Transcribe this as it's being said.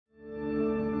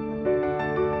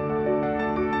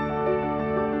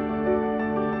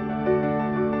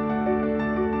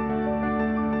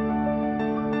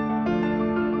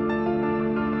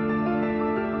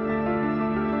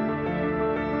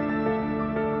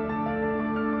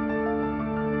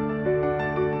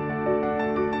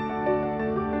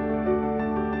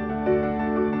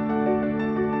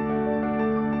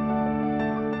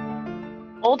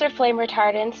Older flame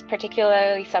retardants,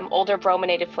 particularly some older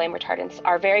brominated flame retardants,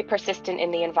 are very persistent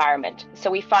in the environment. So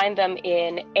we find them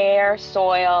in air,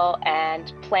 soil,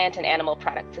 and plant and animal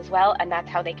products as well, and that's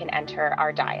how they can enter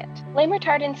our diet. Flame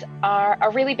retardants are a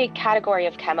really big category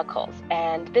of chemicals,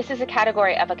 and this is a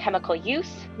category of a chemical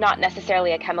use, not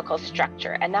necessarily a chemical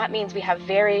structure. And that means we have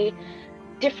very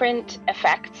different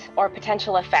effects or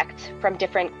potential effects from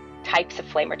different types of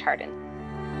flame retardants.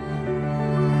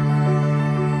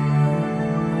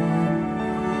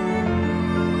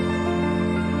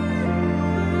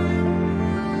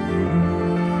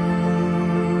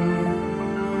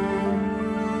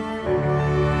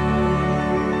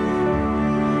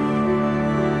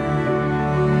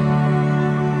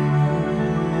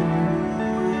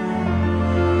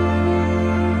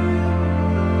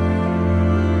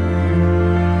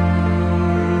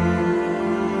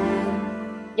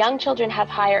 Young children have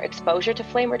higher exposure to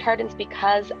flame retardants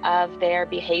because of their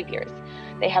behaviors.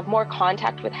 They have more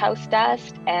contact with house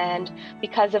dust, and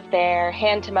because of their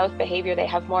hand-to-mouth behavior, they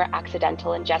have more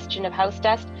accidental ingestion of house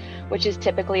dust, which is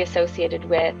typically associated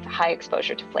with high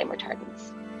exposure to flame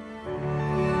retardants.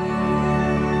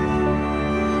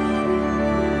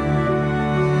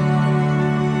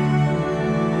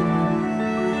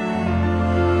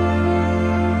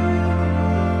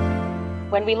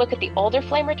 When we look at the older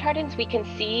flame retardants, we can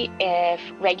see if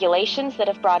regulations that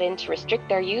have brought in to restrict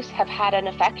their use have had an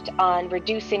effect on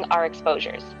reducing our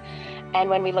exposures. And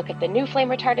when we look at the new flame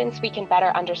retardants, we can better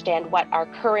understand what our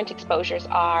current exposures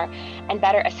are and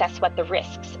better assess what the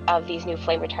risks of these new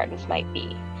flame retardants might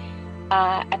be.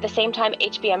 At the same time,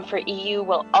 HBM4EU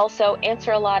will also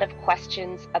answer a lot of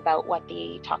questions about what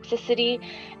the toxicity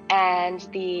and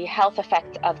the health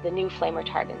effects of the new flame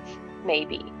retardants may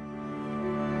be.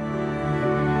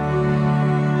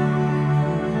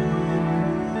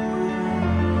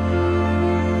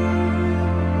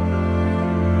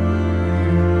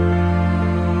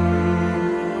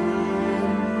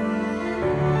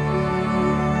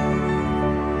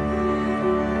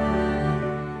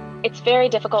 It's very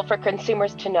difficult for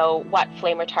consumers to know what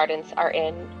flame retardants are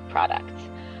in products,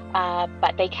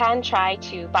 but they can try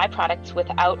to buy products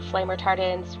without flame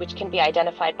retardants, which can be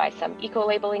identified by some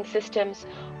eco-labeling systems,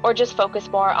 or just focus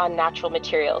more on natural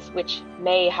materials, which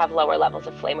may have lower levels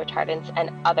of flame retardants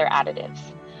and other additives.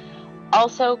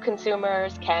 Also,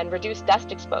 consumers can reduce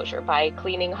dust exposure by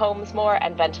cleaning homes more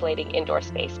and ventilating indoor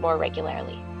space more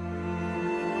regularly.